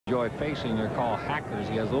enjoy facing are called hackers.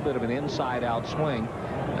 He has a little bit of an inside-out swing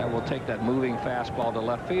that will take that moving fastball to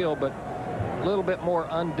left field, but a little bit more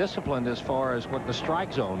undisciplined as far as what the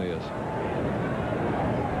strike zone is.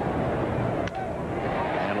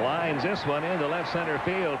 And lines this one into left center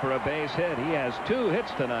field for a base hit. He has 2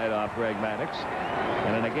 hits tonight off Greg Maddux.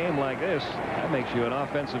 And in a game like this, that makes you an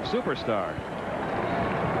offensive superstar.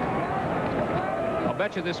 I'll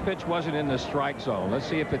bet you this pitch wasn't in the strike zone. Let's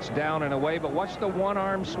see if it's down and away. But watch the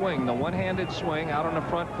one-arm swing, the one-handed swing out on the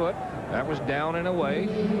front foot. That was down and away,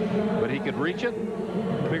 but he could reach it.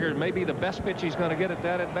 Figured maybe the best pitch he's going to get at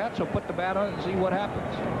that at bat, so put the bat on and see what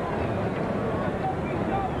happens.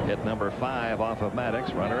 Hit number 5 off of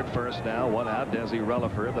Maddux. Runner at first now, 1 out. Desi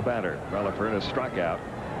Relaford, the batter. Relaford has struck out.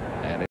 And